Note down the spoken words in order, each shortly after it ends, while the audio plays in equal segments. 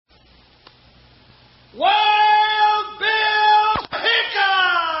Wild Bill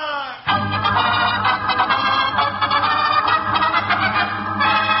Hickok!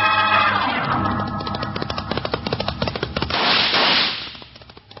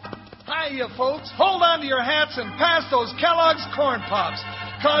 Hiya, folks. Hold on to your hats and pass those Kellogg's Corn Pops.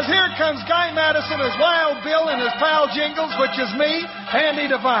 Because here comes Guy Madison as Wild Bill and his pal Jingles, which is me, Andy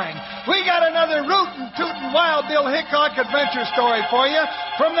Devine. We got another rootin' tootin' Wild Bill Hickok adventure story for you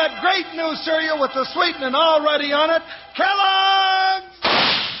from that great new cereal with the sweetening already on it, Kellogg's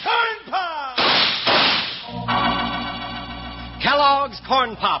Corn Pops! Kellogg's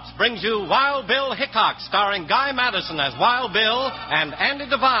Corn Pops brings you Wild Bill Hickok, starring Guy Madison as Wild Bill and Andy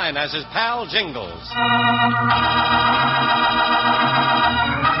Devine as his pal Jingles.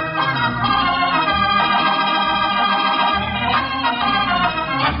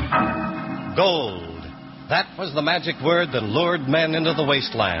 Gold. That was the magic word that lured men into the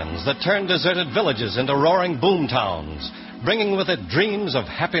wastelands, that turned deserted villages into roaring boom towns, bringing with it dreams of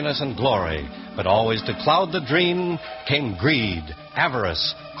happiness and glory. But always to cloud the dream came greed,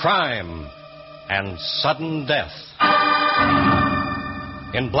 avarice, crime, and sudden death.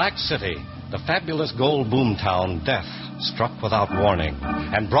 In Black City, the fabulous gold boom town, death struck without warning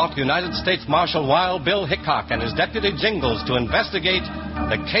and brought United States Marshal Wild Bill Hickok and his deputy Jingles to investigate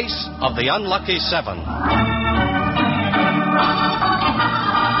the case of the Unlucky Seven.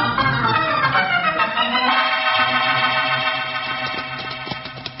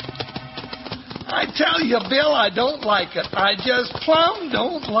 I tell you, Bill, I don't like it. I just plumb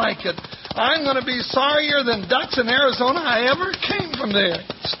don't like it. I'm going to be sorrier than ducks in Arizona I ever came from there.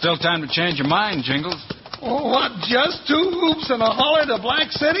 Still time to change your mind, Jingles. Oh, what, just 2 hoops and a holler to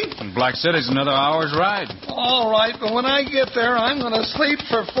Black City? And Black City's another hour's ride. All right, but when I get there, I'm going to sleep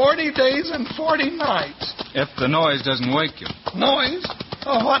for 40 days and 40 nights. If the noise doesn't wake you. Noise?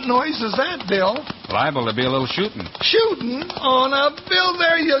 Oh, what noise is that, Bill? Liable to be a little shooting. Shooting? Oh, now, Bill,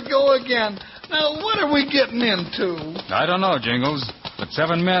 there you go again. Now, what are we getting into? I don't know, Jingles, but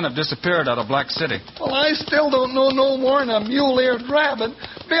 7 men have disappeared out of Black City. Well, I still don't know no more than a mule-eared rabbit.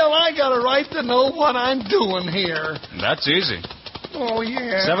 Bill, I got a right to know what I'm doing here. That's easy. Oh,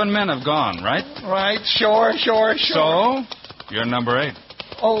 yeah. 7 men have gone, right? Right, sure. So, you're number 8.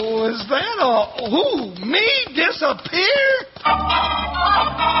 Oh, is that all? Who, me disappear?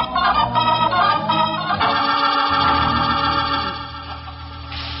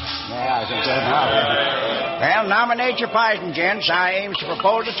 Well, nominate your pardon, gents. I aims to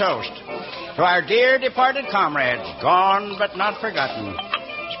propose a toast to our dear departed comrades, gone but not forgotten.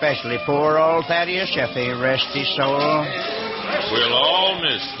 Especially poor old Thaddeus Sheffey, rest his soul. We'll all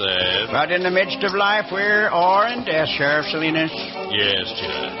miss that. But in the midst of life, we're o'er in death, Sheriff Salinas. Yes,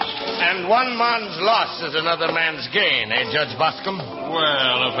 Judge. And one man's loss is another man's gain, eh, Judge Boscombe?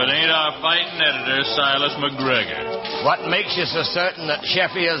 Well, if it ain't our fighting editor, Silas McGregor. What makes you so certain that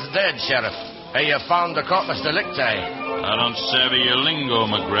Sheffey is dead, Sheriff? Have you found the corpus delicti? I don't savvy your lingo,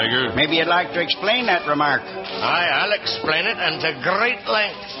 McGregor. Maybe you'd like to explain that remark. Aye, I'll explain it, and to great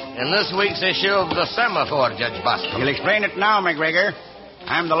length, in this week's issue of the Semaphore, Judge Boscombe. You'll explain it now, McGregor.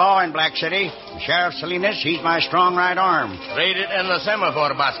 I'm the law in Black City. Sheriff Salinas, he's my strong right arm. Read it in the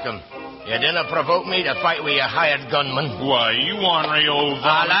Semaphore, Boscombe. You didn't provoke me to fight with your hired gunman. Why, you ornery old...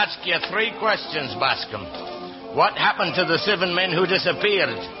 I'll ask you 3 questions, Boscombe. What happened to the 7 men who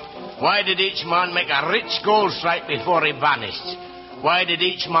disappeared? Why did each man make a rich gold stripe before he vanished? Why did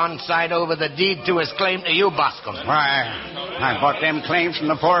each man sign over the deed to his claim to you, Boscombe? Why, I bought them claims from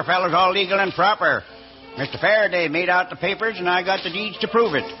the poor fellows all legal and proper. Mr. Faraday made out the papers, and I got the deeds to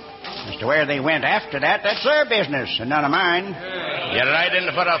prove it. As to where they went after that, that's their business, and none of mine. You're right in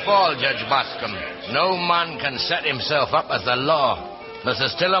for a fall, Judge Boscombe. No man can set himself up as the law. This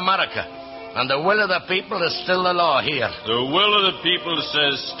is still America, and the will of the people is still the law here. The will of the people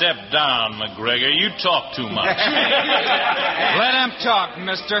says step down, McGregor. You talk too much. Let him talk,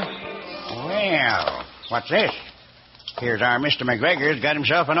 mister. Well, what's this? Here's our Mr. McGregor's got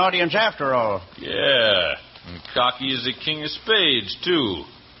himself an audience after all. Yeah, and cocky as the king of spades, too.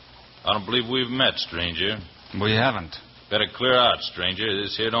 I don't believe we've met, stranger. We haven't. Better clear out, stranger.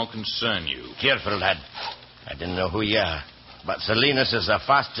 This here don't concern you. Careful, lad. I didn't know who you are, but Salinas is the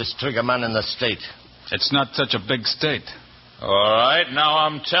fastest trigger man in the state. It's not such a big state. All right, now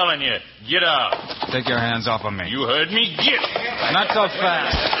I'm telling you, get out. Take your hands off of me. You heard me. Get. Not so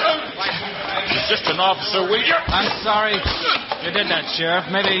fast. He's just an officer, will you? I'm sorry you did that, Sheriff.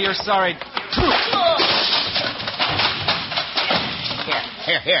 Maybe you're sorry, too.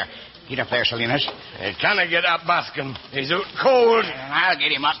 Here. Get up there, Salinas. Can I get up, Boscombe? He's out cold. I'll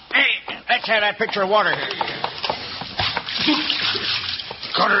get him up. Hey, let's have that pitcher of water here.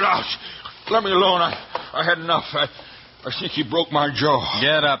 Cut it out. Let me alone. I had enough. I think he broke my jaw.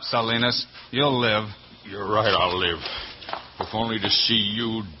 Get up, Salinas. You'll live. You're right, I'll live. If only to see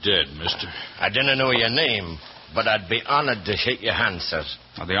you dead, mister. I didn't know your name, but I'd be honored to shake your hand, sir.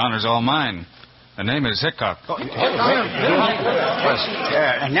 Well, the honor's all mine. The name is Hickok. Now,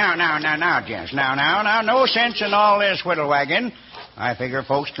 gents. Now, no sense in all this whittlewagging. I figure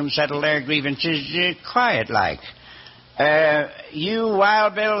folks can settle their grievances quiet-like. You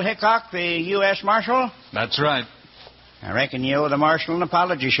Wild Bill Hickok, the U.S. Marshal? That's right. I reckon you owe the Marshal an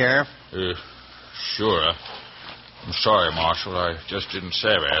apology, Sheriff. Sure. I'm sorry, Marshal. I just didn't say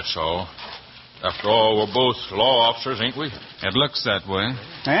that, that's all. After all, we're both law officers, ain't we? It looks that way.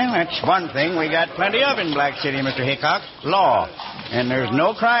 Well, that's one thing we got plenty of in Black City, Mr. Hickok. Law. And there's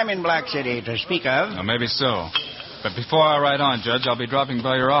no crime in Black City to speak of. Well, maybe so. But before I ride on, Judge, I'll be dropping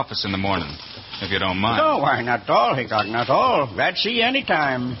by your office in the morning, if you don't mind. No, why, not at all, Hickok, not at all. Glad to see you any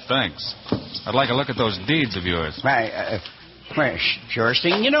time. Thanks. I'd like a look at those deeds of yours. Why, surest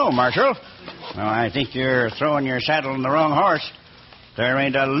thing you know, Marshal. Well, I think you're throwing your saddle on the wrong horse. There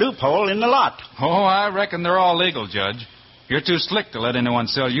ain't a loophole in the lot. Oh, I reckon they're all legal, Judge. You're too slick to let anyone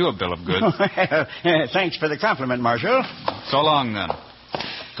sell you a bill of goods. Thanks for the compliment, Marshal. So long, then.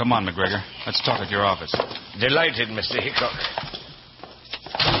 Come on, McGregor. Let's talk at your office. Delighted, Mr. Hickok.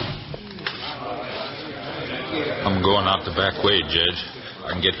 I'm going out the back way, Judge.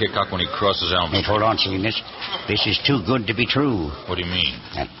 I can get Hickok when he crosses Elm Street. Hey, hold on, Salinas. This is too good to be true. What do you mean?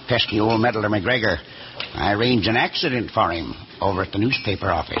 That pesky old meddler McGregor. I arranged an accident for him over at the newspaper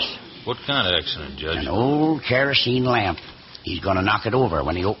office. What kind of accident, Judge? An old kerosene lamp. He's going to knock it over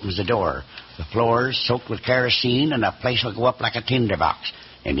when he opens the door. The floor's soaked with kerosene, and the place will go up like a tinderbox.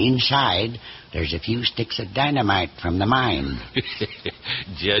 And inside, there's a few sticks of dynamite from the mine.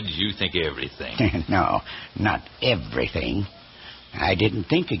 Judge, you think everything. No, not everything. I didn't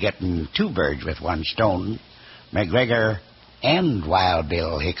think of getting two birds with one stone. McGregor and Wild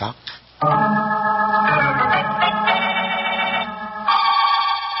Bill Hickok.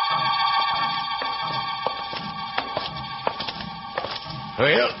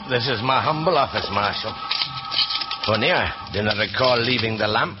 Well, this is my humble office, Marshal. Funny, I didn't recall leaving the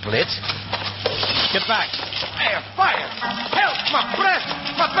lamp lit. Get back. Hey, fire! Help! My press!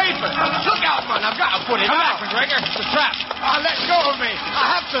 My paper! Look out, man! I've got to put it Come out. back, McGregor. It's a trap. Let go of me!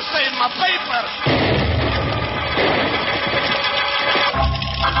 I have to save my paper!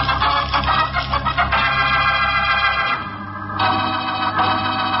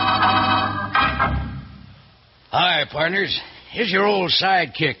 Hi, partners. Here's your old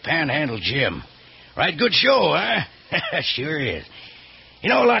sidekick, Panhandle Jim. Right good show, huh? Sure is. You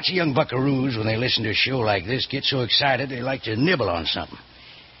know, lots of young buckaroos, when they listen to a show like this, get so excited they like to nibble on something.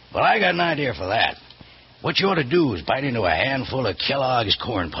 Well, I got an idea for that. What you ought to do is bite into a handful of Kellogg's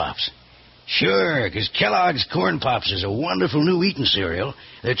Corn Pops. Sure, because Kellogg's Corn Pops is a wonderful new eating cereal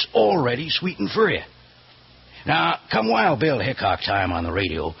that's already sweetened for you. Now, come Wild Bill Hickok time on the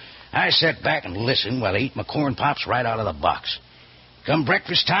radio, I sit back and listen while I eat my Corn Pops right out of the box. Come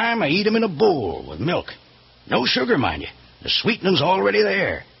breakfast time, I eat 'em in a bowl with milk. No sugar, mind you. The sweetening's already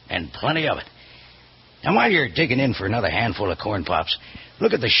there, and plenty of it. And while you're digging in for another handful of Corn Pops,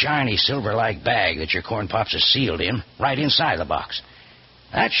 look at the shiny silver-like bag that your Corn Pops are sealed in, right inside the box.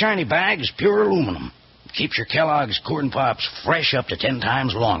 That shiny bag is pure aluminum. It keeps your Kellogg's Corn Pops fresh up to 10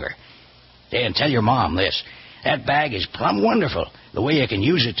 times longer. And tell your mom this. That bag is plumb wonderful, the way you can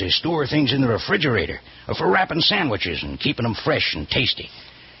use it to store things in the refrigerator, or for wrapping sandwiches and keeping them fresh and tasty.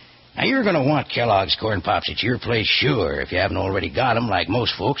 Now, you're going to want Kellogg's Corn Pops at your place, sure, if you haven't already got them, like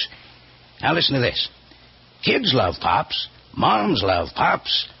most folks. Now, listen to this. Kids love Pops. Moms love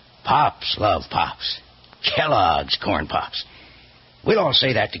Pops. Pops love Pops. Kellogg's Corn Pops. We'll all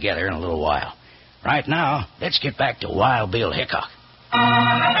say that together in a little while. Right now, let's get back to Wild Bill Hickok.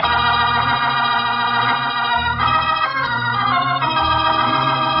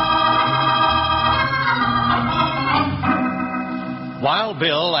 Wild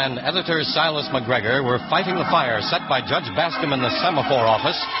Bill and editor Silas McGregor were fighting the fire set by Judge Bascom in the semaphore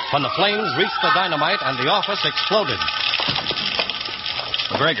office when the flames reached the dynamite and the office exploded.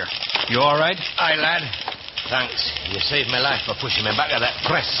 McGregor, you all right? Aye, lad. Thanks. You saved my life by pushing me back of that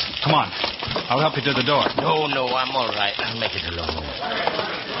press. Come on. I'll help you to the door. No, I'm all right. I'll make it alone.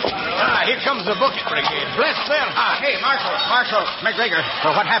 Here comes the bucket brigade. Bless them. Hey, Marshal McGregor.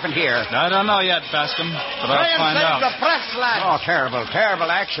 Well, what happened here? I don't know yet, Bascom, but I'll find out. the press, lad. Oh, terrible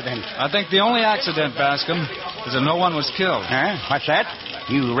accident. I think the only accident, Bascom, is that no one was killed. Huh? What's that?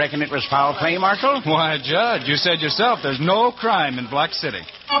 You reckon it was foul play, Marshal? Why, Judge, you said yourself there's no crime in Black City.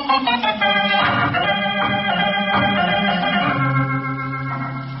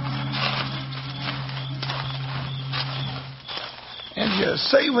 you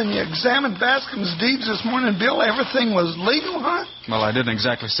say when you examined Bascom's deeds this morning, Bill, everything was legal, huh? Well, I didn't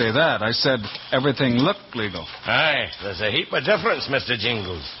exactly say that. I said everything looked legal. Aye, there's a heap of difference, Mr.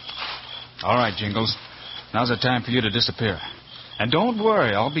 Jingles. All right, Jingles. Now's the time for you to disappear. And don't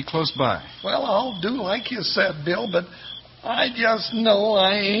worry, I'll be close by. Well, I'll do like you said, Bill, but I just know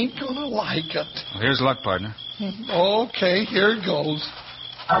I ain't going to like it. Well, here's luck, partner. Okay, here it goes.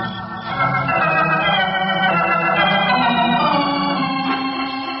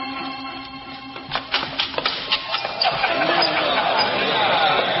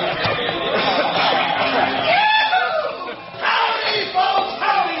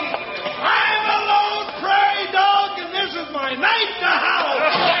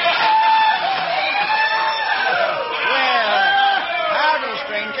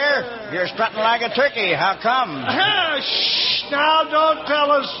 You're strutting like a turkey. How come? Shh! Now, don't tell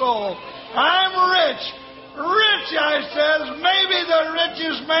us so. I'm rich. Rich, I says. Maybe the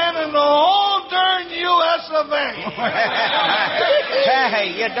richest man in the whole darn U.S. of A.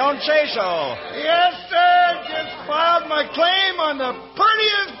 Hey, you don't say so. Yes, sir. Just filed my claim on the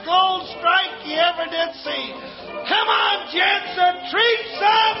prettiest gold strike you ever did see. Come on, gents, the treat's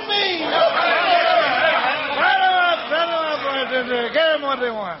on me. Get them what they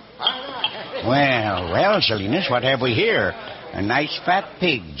want. Well, Salinas, what have we here? A nice fat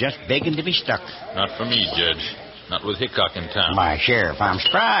pig just begging to be stuck. Not for me, Judge. Not with Hickok in town. My Sheriff, I'm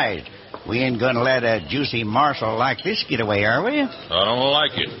surprised. We ain't going to let a juicy morsel like this get away, are we? I don't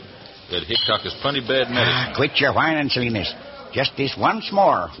like it. That Hickok is plenty bad medicine. Quit your whining, Salinas. Just this once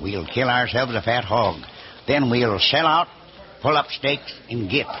more, we'll kill ourselves a fat hog. Then we'll sell out, pull up stakes, and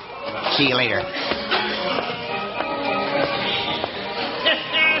get. See you later.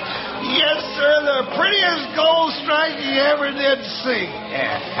 Yes, sir, the prettiest gold strike you ever did see.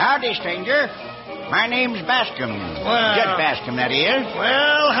 Howdy, stranger. My name's Bascom. Judge Bascom, that is.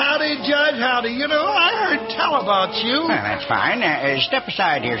 Well, howdy, Judge, howdy. You know, I heard tell about you. Well, that's fine. Step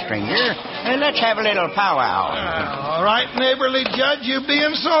aside here, stranger. Let's have a little powwow. All right, neighborly Judge, you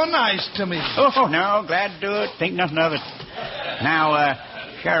being so nice to me. Oh, no, glad to do it. Think nothing of it. Now,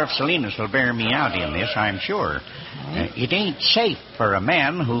 Sheriff Salinas will bear me out in this, I'm sure. It ain't safe for a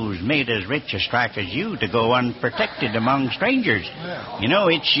man who's made as rich a strike as you to go unprotected among strangers. You know,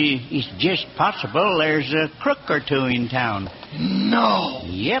 it's just possible there's a crook or two in town. No.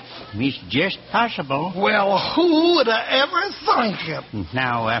 Yep, it's just possible. Well, who would have ever thunk it?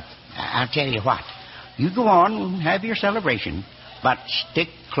 Now, I'll tell you what. You go on and have your celebration, but stick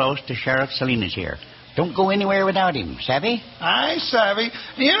close to Sheriff Salinas here. Don't go anywhere without him, savvy? Aye, savvy.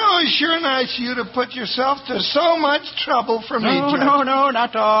 You know, it's sure nice of you to put yourself to so much trouble for me, Judge. No,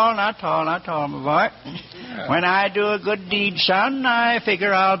 not all, my boy. When I do a good deed, son, I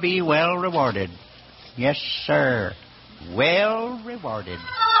figure I'll be well rewarded. Yes, sir. Well rewarded.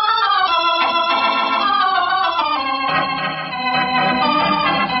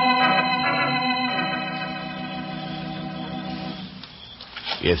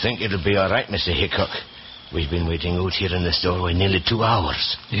 You think it'll be all right, Mr. Hickok? We've been waiting out here in this doorway nearly 2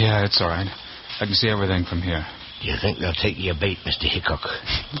 hours. Yeah, it's all right. I can see everything from here. Do you think they'll take your bait, Mr. Hickok?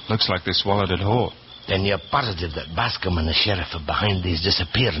 Looks like they swallowed it whole. Then you're positive that Bascom and the sheriff are behind these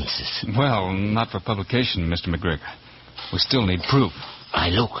disappearances? Well, not for publication, Mr. McGregor. We still need proof. Aye,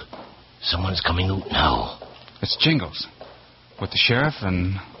 look. Someone's coming out now. It's Jingles. With the sheriff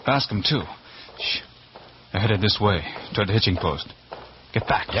and Bascom, too. Shh. They're headed this way, toward the hitching post. Get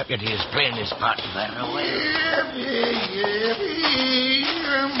back. Deputy is playing his part right away.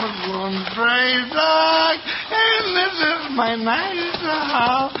 I'm a going brave dog, and this is my nice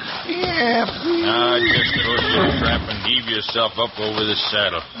house. Now, just throw your trap and heave yourself up over the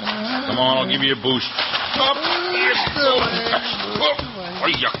saddle. Come on, I'll give you a boost. Up. Oh,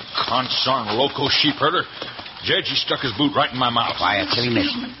 you consarn loco sheep herder. Judge, he stuck his boot right in my mouth. Quiet,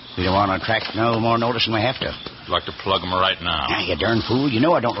 silliness. We don't want to attract no more notice than we have to. I'd like to plug him right now. You darn fool. You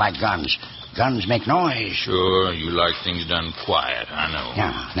know I don't like guns. Guns make noise. Sure, you like things done quiet, I know.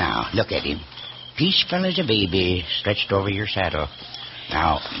 Now, look at him. Peaceful as a baby, stretched over your saddle.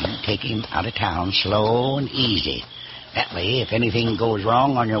 Now, you take him out of town slow and easy. That way, if anything goes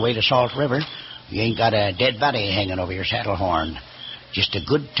wrong on your way to Salt River, you ain't got a dead body hanging over your saddle horn. Just a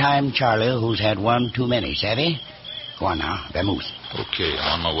good time Charlie who's had one too many, savvy? Go on now, vamoose. Okay,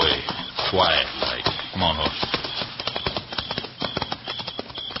 I'm on my way. Quiet, like. Come on, horse.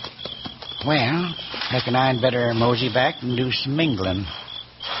 Well, reckon I'd better mosey back and do some mingling.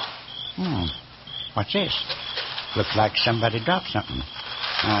 What's this? Looks like somebody dropped something.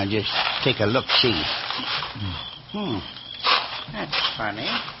 I'll just take a look-see. That's funny.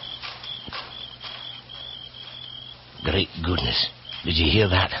 Great goodness. Did you hear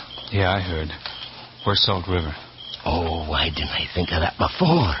that? Yeah, I heard. Where's Salt River? Oh, why didn't I think of that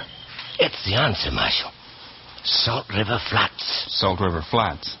before? It's the answer, Marshal. Salt River Flats. Salt River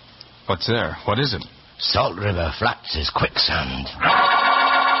Flats? What's there? What is it? Salt River Flats is quicksand.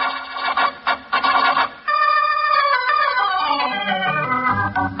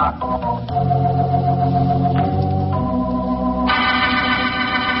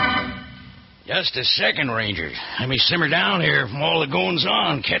 Just a second, Ranger. Let me simmer down here from all the goings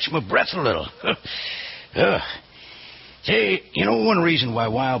on, catch my breath a little. Say, you know one reason why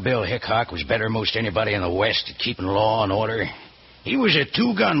Wild Bill Hickok was better than most anybody in the West at keeping law and order? He was a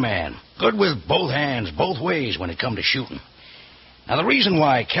two-gun man, good with both hands, both ways when it come to shooting. Now, the reason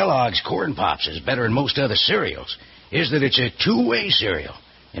why Kellogg's Corn Pops is better than most other cereals is that it's a two-way cereal,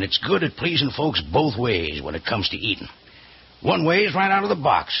 and it's good at pleasing folks both ways when it comes to eating. One way is right out of the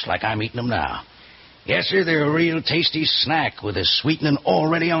box, like I'm eating them now. Yes, sir, they're a real tasty snack with a sweetening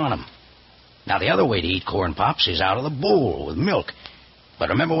already on them. Now, the other way to eat Corn Pops is out of the bowl with milk. But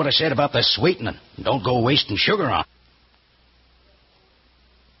remember what I said about the sweetening. Don't go wasting sugar on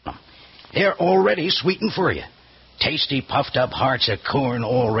them. They're already sweetened for you. Tasty, puffed-up hearts of corn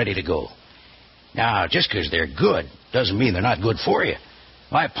all ready to go. Now, just because they're good doesn't mean they're not good for you.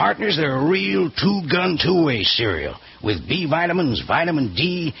 My partners, they're a real two-gun, two-way cereal with B vitamins, vitamin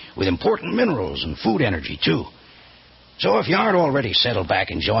D, with important minerals and food energy, too. So if you aren't already settled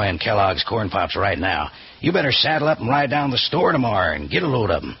back enjoying Kellogg's Corn Pops right now, you better saddle up and ride down the store tomorrow and get a load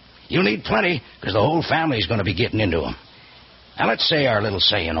of them. You'll need plenty, because the whole family's going to be getting into them. Now, let's say our little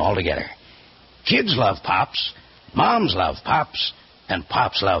saying all together. Kids love Pops, moms love Pops, and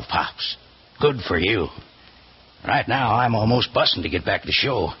Pops love Pops. Good for you. Right now, I'm almost busting to get back to the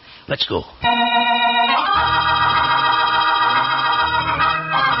show. Let's go.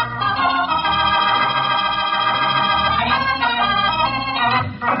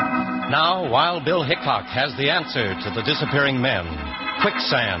 Now, Wild Bill Hickok has the answer to the disappearing men.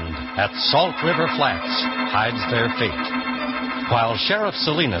 Quicksand at Salt River Flats hides their fate. While Sheriff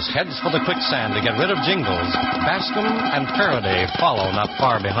Salinas heads for the quicksand to get rid of Jingles, Bascom and Faraday follow not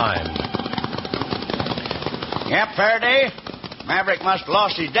far behind. Yep, Faraday. Maverick must have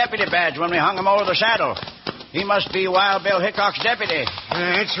lost his deputy badge when we hung him over the saddle. He must be Wild Bill Hickok's deputy.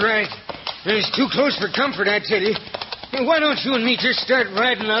 That's right. It's too close for comfort, I tell you. Why don't you and me just start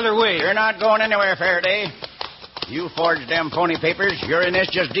riding the other way? You're not going anywhere, Faraday. You forged them phony papers. You're in this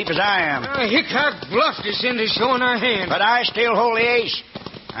just deep as I am. Hickok bluffed us into showing our hand. But I still hold the ace.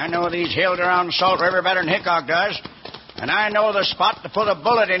 I know these hills around Salt River better than Hickok does. And I know the spot to put a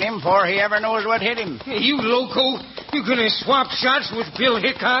bullet in him before he ever knows what hit him. Hey, you loco. You gonna swap shots with Bill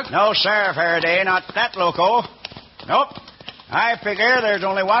Hickok? No, sir, Faraday. Not that loco. Nope. I figure there's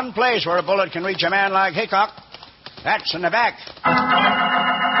only one place where a bullet can reach a man like Hickok. That's in the back.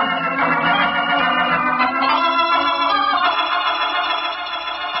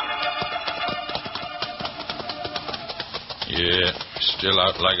 Yeah, still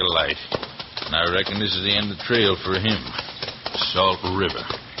out like a light. And I reckon this is the end of the trail for him. Salt River.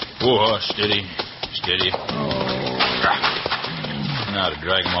 Whoa, steady, steady. Now to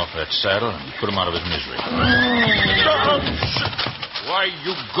drag him off that saddle and put him out of his misery. Why,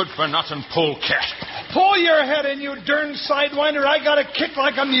 you good-for-nothing polecat. Pull your head in, you darn sidewinder. I got a kick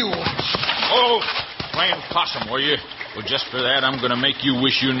like a mule. Oh, playing possum, were you? Well, just for that, I'm going to make you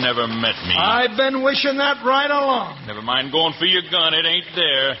wish you never met me. I've been wishing that right along. Never mind going for your gun. It ain't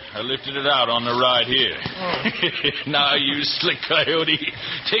there. I lifted it out on the ride here. Oh. Now, you slick coyote,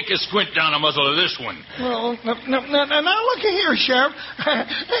 take a squint down the muzzle of this one. Well, now look here, Sheriff.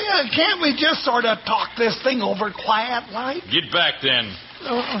 Can't we just sort of talk this thing over quiet like? Get back, then.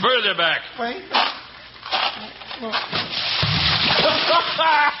 Further back. Wait.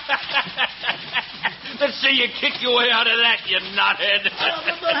 Let's see you kick your way out of that, you knothead.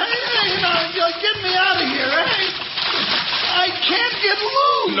 But hey, get me out of here, eh? I can't get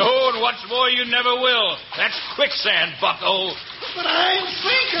loose. No, and what's more, you never will. That's quicksand, bucko. But I'm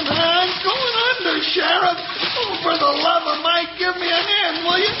sinking. I'm going under, Sheriff. Oh, for the love of Mike, give me a hand,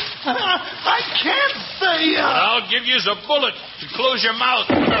 will you? I can't stay up. I'll give you a bullet to close your mouth.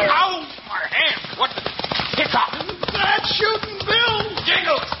 Ow! My hand. What the... Hickok. That's shooting Bill.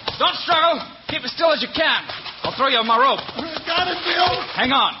 Jingles. Don't struggle. Keep as still as you can. I'll throw you on my rope. Got it, Bill.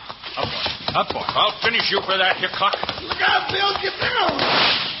 Hang on. Up, boy. Up, boy. I'll finish you for that, Hickok. Look out, Bill. Get down.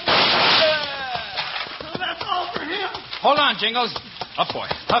 That's all for him. Hold on, Jingles. Up,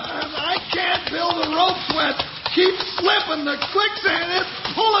 boy. Up. I can't, Bill. The rope's wet. Keep slipping. The quicksand is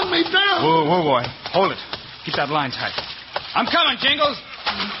pulling me down. Whoa, boy. Hold it. Keep that line tight. I'm coming, Jingles.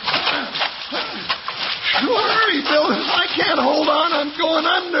 Hurry, Bill. I can't hold on.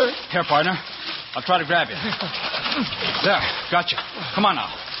 Here, partner. I'll try to grab you. There, gotcha. Come on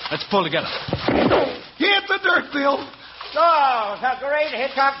now. Let's pull together. Hit the dirt, Bill. Oh, the great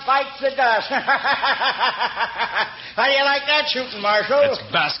Hickok bites the dust. How do you like that shooting, Marshal? It's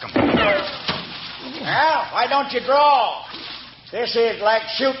Bascom. Well, why don't you draw? This is like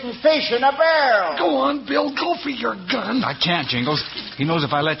shooting fish in a barrel. Go on, Bill. Go for your gun. I can't, Jingles. He knows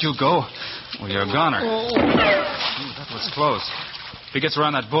if I let you go, well, you're a goner. Ooh, that was close. If he gets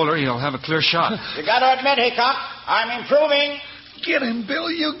around that boulder, he'll have a clear shot. You got to admit, Hickok, I'm improving. Get him, Bill.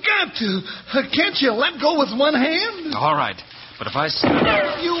 You got to. Can't you let go with one hand? All right. But if I slip...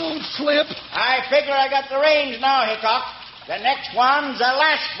 You won't slip. I figure I got the range now, Hickok. The next one's the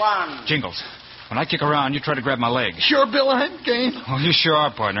last one. Jingles, when I kick around, you try to grab my leg. Sure, Bill, I'm game. Oh, you sure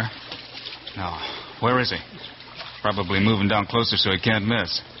are, partner. Now, where is he? Probably moving down closer so he can't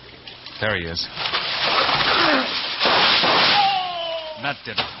miss. There he is. That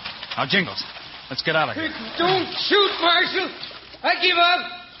did it. Now, Jingles, let's get out of here. Don't shoot, Marshal. I give up.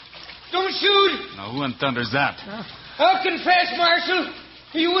 Don't shoot. Now, who in thunder's that? I'll confess, Marshal.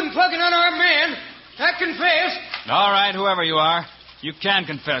 You wouldn't plug an unarmed man. I confess. All right, whoever you are, you can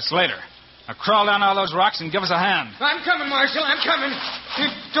confess later. Now, crawl down all those rocks and give us a hand. I'm coming, Marshal. I'm coming.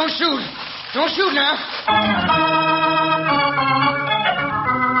 Don't shoot. Don't shoot now.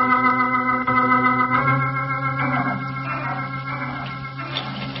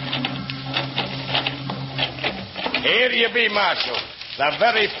 Here you be, Marshal. The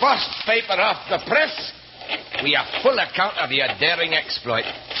very first paper off the press. We have full account of your daring exploit.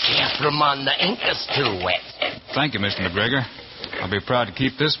 Careful, man, the ink is too wet. Thank you, Mr. McGregor. I'll be proud to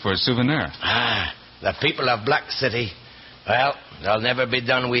keep this for a souvenir. The people of Black City. Well, they'll never be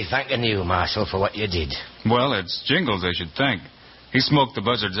done with thanking you, Marshal, for what you did. Well, it's Jingles, they should thank. He smoked the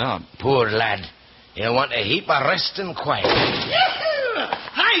buzzards out. Poor lad. He'll want a heap of rest and quiet.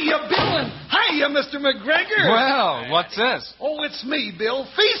 Hiya, Bill, and hiya, Mr. McGregor. Well, what's this? Oh, it's me, Bill.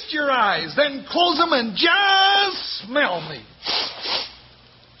 Feast your eyes, then close them and just smell me.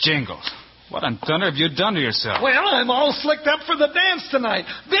 Jingles, what in thunder have you done to yourself? Well, I'm all slicked up for the dance tonight.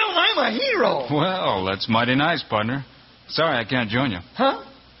 Bill, I'm a hero. Well, that's mighty nice, partner. Sorry I can't join you. Huh?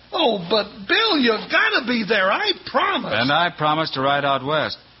 Oh, but, Bill, you gotta be there. I promise. And I promise to ride out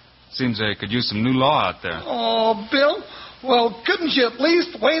west. Seems they could use some new law out there. Oh, Bill, well, couldn't you at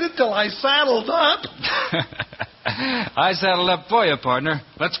least wait until I saddled up? I saddled up for you, partner.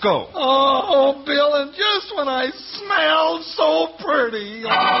 Let's go. Oh, Bill, and just when I smelled so pretty.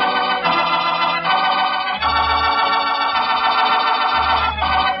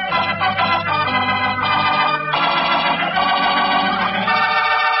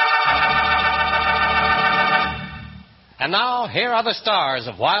 And now, here are the stars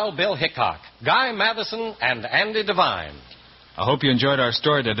of Wild Bill Hickok, Guy Madison and Andy Devine. I hope you enjoyed our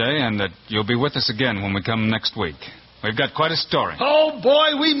story today and that you'll be with us again when we come next week. We've got quite a story. Oh,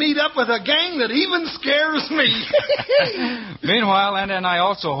 boy, we meet up with a gang that even scares me. Meanwhile, Andy and I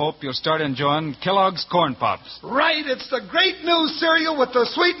also hope you'll start enjoying Kellogg's Corn Pops. Right, it's the great new cereal with the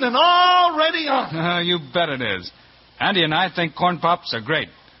sweetening already on. You bet it is. Andy and I think Corn Pops are great.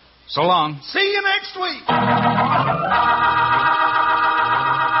 So long. See you next week.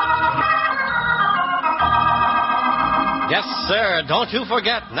 Yes, sir. Don't you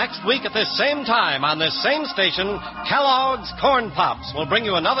forget, next week at this same time on this same station, Kellogg's Corn Pops will bring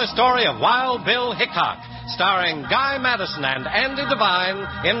you another story of Wild Bill Hickok, starring Guy Madison and Andy Devine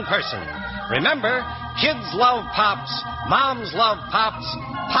in person. Remember, kids love Pops, moms love Pops,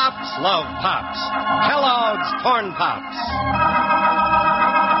 Pops love Pops. Kellogg's Corn Pops.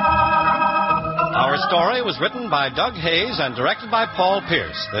 Our story was written by Doug Hayes and directed by Paul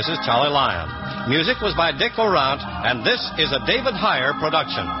Pierce. This is Charlie Lyon. Music was by Dick Orant, and this is a David Heyer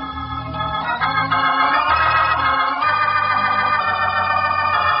production.